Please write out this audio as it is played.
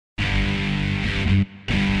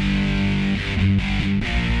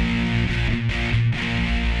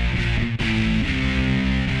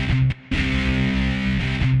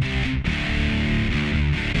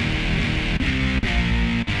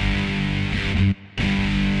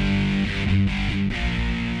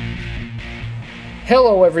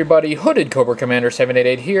Hello everybody, Hooded Cobra Commander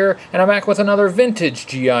 788 here, and I'm back with another vintage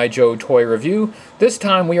G.I. Joe toy review. This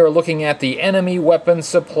time we are looking at the enemy weapon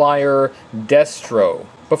supplier, Destro.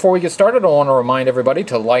 Before we get started, I want to remind everybody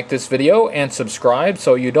to like this video and subscribe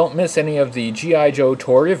so you don't miss any of the G.I. Joe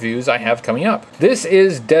toy reviews I have coming up. This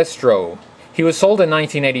is Destro. He was sold in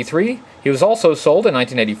 1983. He was also sold in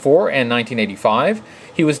 1984 and 1985.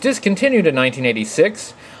 He was discontinued in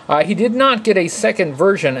 1986. He did not get a second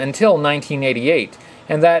version until 1988,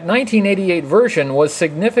 and that 1988 version was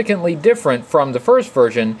significantly different from the first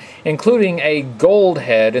version, including a gold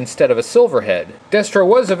head instead of a silver head. Destro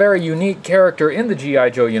was a very unique character in the G.I.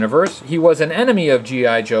 Joe universe. He was an enemy of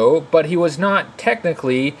G.I. Joe, but he was not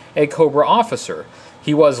technically a Cobra officer.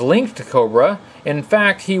 He was linked to Cobra. In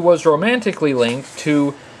fact, he was romantically linked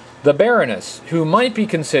to the Baroness, who might be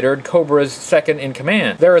considered Cobra's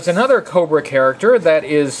second-in-command. There is another Cobra character that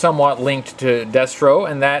is somewhat linked to Destro,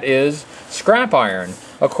 and that is Scrap Iron.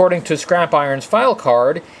 According to Scrap Iron's file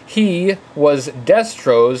card, he was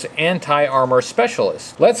Destro's anti-armor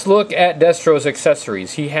specialist. Let's look at Destro's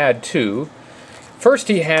accessories. He had two. First,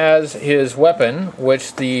 he has his weapon,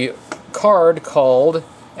 which the card called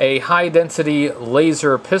a high-density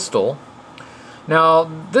laser pistol. Now,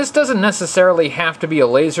 this doesn't necessarily have to be a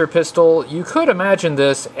laser pistol. You could imagine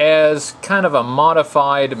this as kind of a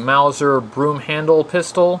modified Mauser broom handle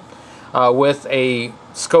pistol with a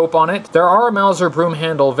scope on it. There are Mauser broom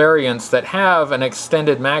handle variants that have an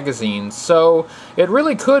extended magazine, so it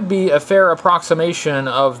really could be a fair approximation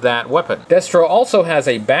of that weapon. Destro also has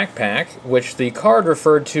a backpack, which the card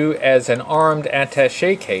referred to as an armed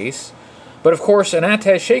attaché case. But of course, an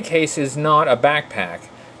attaché case is not a backpack.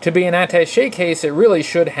 To be an attaché case, it really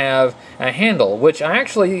should have a handle, which I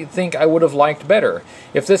actually think I would have liked better.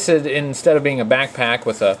 If this had, instead of being a backpack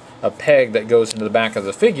with a peg that goes into the back of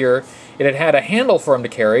the figure, it had had a handle for him to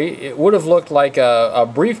carry, it would have looked like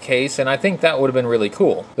a briefcase, and I think that would have been really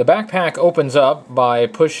cool. The backpack opens up by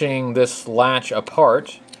pushing this latch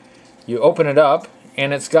apart. You open it up,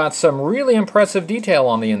 and it's got some really impressive detail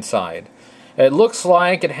on the inside. It looks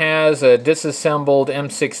like it has a disassembled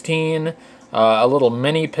M16, a little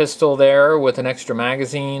mini pistol there with an extra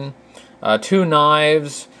magazine, two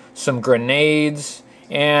knives, some grenades,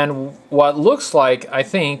 and what looks like, I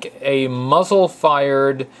think, a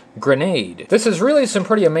muzzle-fired grenade. This is really some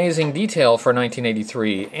pretty amazing detail for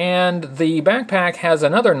 1983, and the backpack has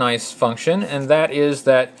another nice function, and that is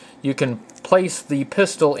that you can place the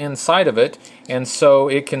pistol inside of it, and so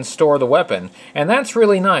it can store the weapon. And that's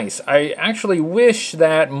really nice. I actually wish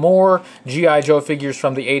that more G.I. Joe figures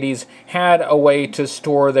from the 80s had a way to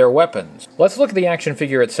store their weapons. Let's look at the action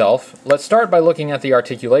figure itself. Let's start by looking at the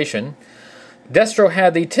articulation. Destro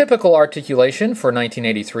had the typical articulation for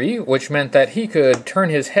 1983, which meant that he could turn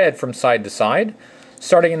his head from side to side.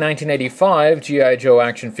 Starting in 1985, G.I. Joe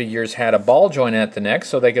action figures had a ball joint at the neck,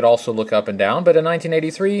 so they could also look up and down, but in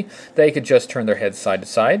 1983, they could just turn their heads side to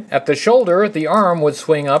side. At the shoulder, the arm would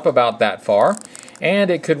swing up about that far, and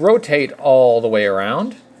it could rotate all the way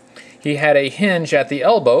around. He had a hinge at the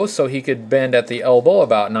elbow, so he could bend at the elbow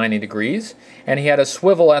about 90 degrees, and he had a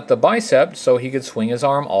swivel at the bicep, so he could swing his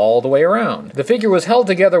arm all the way around. The figure was held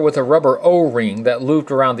together with a rubber O-ring that looped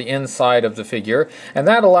around the inside of the figure, and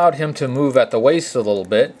that allowed him to move at the waist a little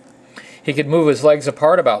bit. He could move his legs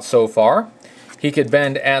apart about so far. He could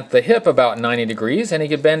bend at the hip about 90 degrees, and he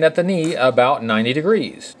could bend at the knee about 90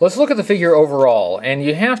 degrees. Let's look at the figure overall, and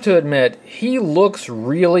you have to admit, he looks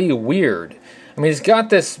really weird. I mean, he's got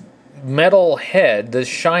this metal head, this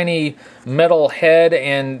shiny metal head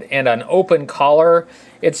and an open collar.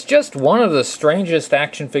 It's just one of the strangest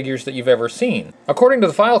action figures that you've ever seen. According to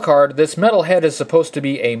the file card, this metal head is supposed to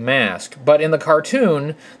be a mask, but in the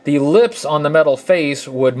cartoon, the lips on the metal face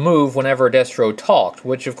would move whenever Destro talked,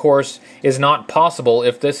 which of course is not possible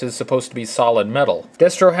if this is supposed to be solid metal.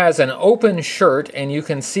 Destro has an open shirt, and you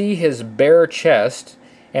can see his bare chest.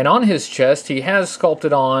 And on his chest, he has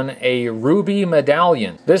sculpted on a ruby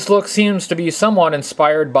medallion. This look seems to be somewhat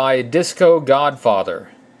inspired by Disco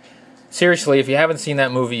Godfather. Seriously, if you haven't seen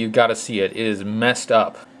that movie, you've got to see it. It is messed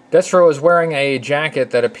up. Destro is wearing a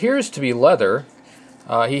jacket that appears to be leather.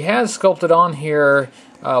 He has sculpted on here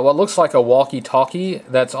what looks like a walkie-talkie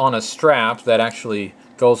that's on a strap that actually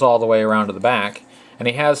goes all the way around to the back. And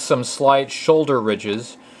he has some slight shoulder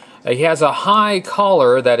ridges. He has a high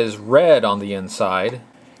collar that is red on the inside.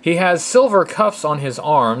 He has silver cuffs on his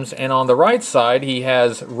arms, and on the right side he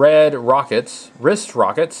has red rockets, wrist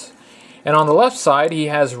rockets, and on the left side he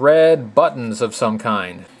has red buttons of some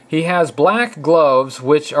kind. He has black gloves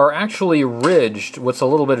which are actually ridged with a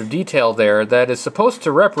little bit of detail there that is supposed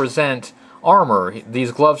to represent armor.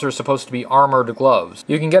 These gloves are supposed to be armored gloves.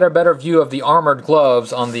 You can get a better view of the armored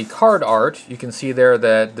gloves on the card art. You can see there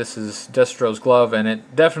that this is Destro's glove, and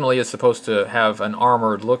it definitely is supposed to have an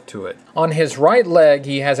armored look to it. On his right leg,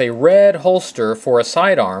 he has a red holster for a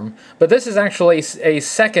sidearm, but this is actually a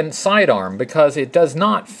second sidearm because it does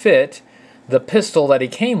not fit the pistol that he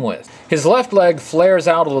came with. His left leg flares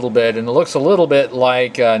out a little bit and it looks a little bit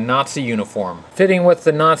like a Nazi uniform. Fitting with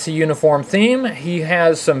the Nazi uniform theme, he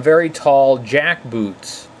has some very tall jack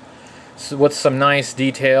boots with some nice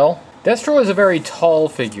detail. Destro is a very tall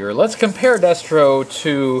figure. Let's compare Destro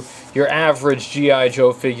to your average G.I.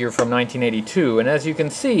 Joe figure from 1982, and as you can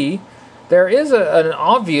see, there is an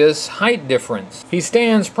obvious height difference. He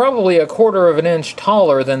stands probably a quarter of an inch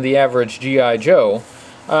taller than the average G.I. Joe,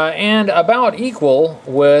 and about equal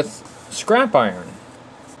with Scrap Iron.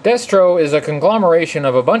 Destro is a conglomeration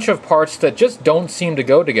of a bunch of parts that just don't seem to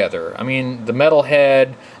go together. I mean, the metal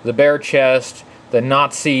head, the bare chest, the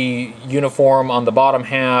Nazi uniform on the bottom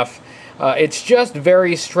half. It's just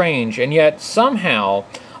very strange, and yet somehow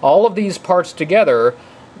all of these parts together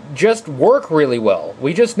just work really well.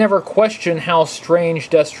 We just never question how strange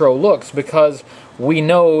Destro looks because we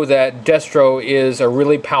know that Destro is a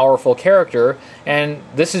really powerful character, and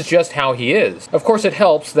this is just how he is. Of course, it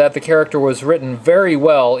helps that the character was written very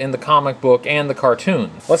well in the comic book and the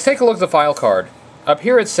cartoon. Let's take a look at the file card. Up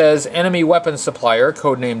here it says Enemy Weapons Supplier,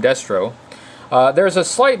 codenamed Destro. There's a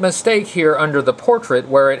slight mistake here under the portrait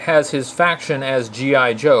where it has his faction as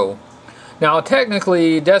G.I. Joe. Now,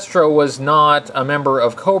 technically, Destro was not a member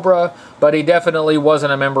of Cobra, but he definitely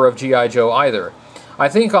wasn't a member of G.I. Joe either. I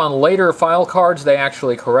think on later file cards they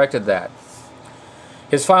actually corrected that.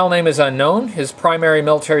 His file name is unknown. His primary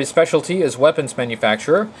military specialty is weapons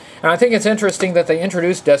manufacturer. And I think it's interesting that they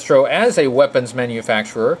introduced Destro as a weapons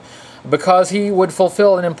manufacturer because he would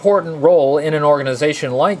fulfill an important role in an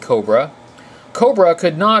organization like Cobra. Cobra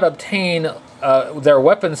could not obtain their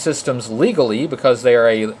weapon systems legally because they are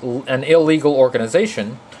an illegal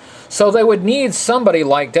organization, so they would need somebody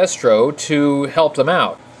like Destro to help them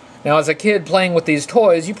out. Now, as a kid playing with these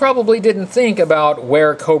toys, you probably didn't think about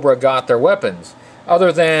where Cobra got their weapons,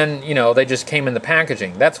 other than, you know, they just came in the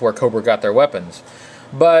packaging. That's where Cobra got their weapons.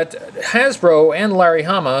 But Hasbro and Larry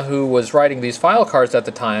Hama, who was writing these file cards at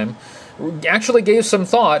the time, actually gave some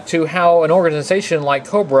thought to how an organization like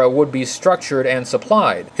Cobra would be structured and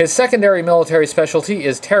supplied. His secondary military specialty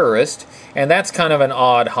is terrorist, and that's kind of an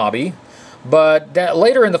odd hobby. But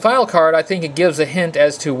later in the file card, I think it gives a hint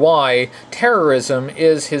as to why terrorism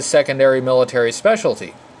is his secondary military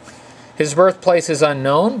specialty. His birthplace is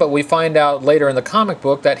unknown, but we find out later in the comic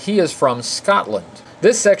book that he is from Scotland.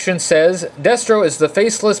 This section says, Destro is the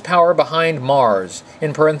faceless power behind Mars,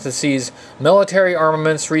 in parentheses, Military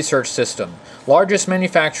Armaments Research System, largest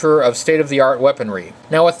manufacturer of state-of-the-art weaponry.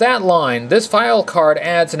 Now with that line, this file card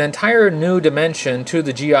adds an entire new dimension to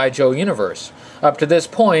the G.I. Joe universe. Up to this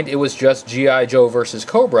point, it was just G.I. Joe versus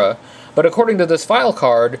Cobra, but according to this file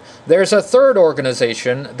card, there's a third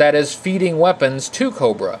organization that is feeding weapons to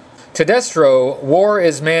Cobra. To Destro, war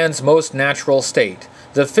is man's most natural state.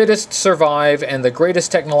 The fittest survive, and the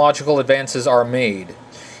greatest technological advances are made.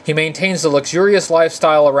 He maintains a luxurious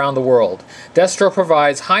lifestyle around the world. Destro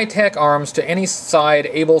provides high-tech arms to any side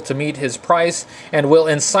able to meet his price, and will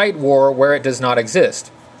incite war where it does not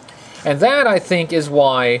exist. And that, I think, is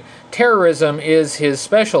why terrorism is his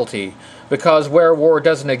specialty, because where war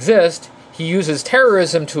doesn't exist, he uses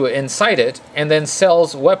terrorism to incite it, and then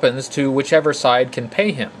sells weapons to whichever side can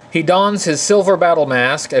pay him. He dons his silver battle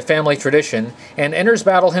mask, a family tradition, and enters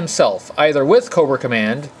battle himself, either with Cobra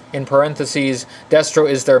Command, in parentheses, Destro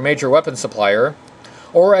is their major weapon supplier,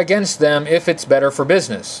 or against them if it's better for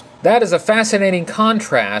business. That is a fascinating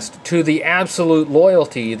contrast to the absolute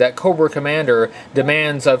loyalty that Cobra Commander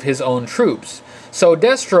demands of his own troops. So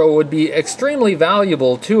Destro would be extremely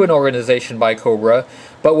valuable to an organization by Cobra,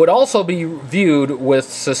 but would also be viewed with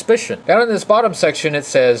suspicion. Down in this bottom section it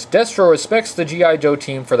says, Destro respects the G.I. Joe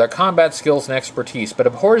team for their combat skills and expertise, but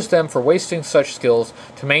abhors them for wasting such skills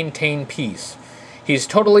to maintain peace. He's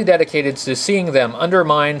totally dedicated to seeing them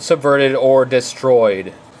undermined, subverted, or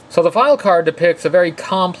destroyed. So the file card depicts a very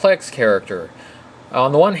complex character.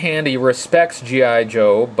 On the one hand, he respects G.I.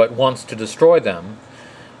 Joe, but wants to destroy them.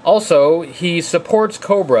 Also, he supports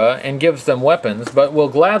Cobra and gives them weapons, but will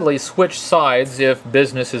gladly switch sides if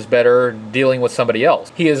business is better dealing with somebody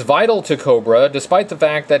else. He is vital to Cobra, despite the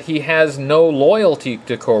fact that he has no loyalty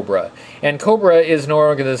to Cobra, And Cobra is an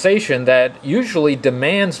organization that usually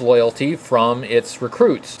demands loyalty from its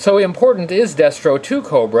recruits. So important is Destro to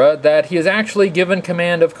Cobra that he is actually given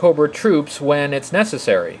command of Cobra troops when it's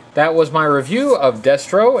necessary. That was my review of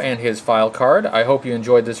Destro and his file card. I hope you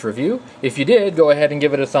enjoyed this review. If you did, go ahead and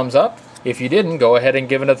give it a thumbs up. If you didn't, go ahead and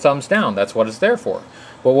give it a thumbs down. That's what it's there for.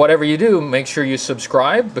 But whatever you do, make sure you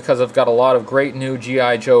subscribe, because I've got a lot of great new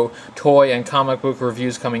G.I. Joe toy and comic book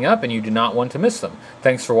reviews coming up, and you do not want to miss them.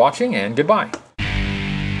 Thanks for watching, and goodbye.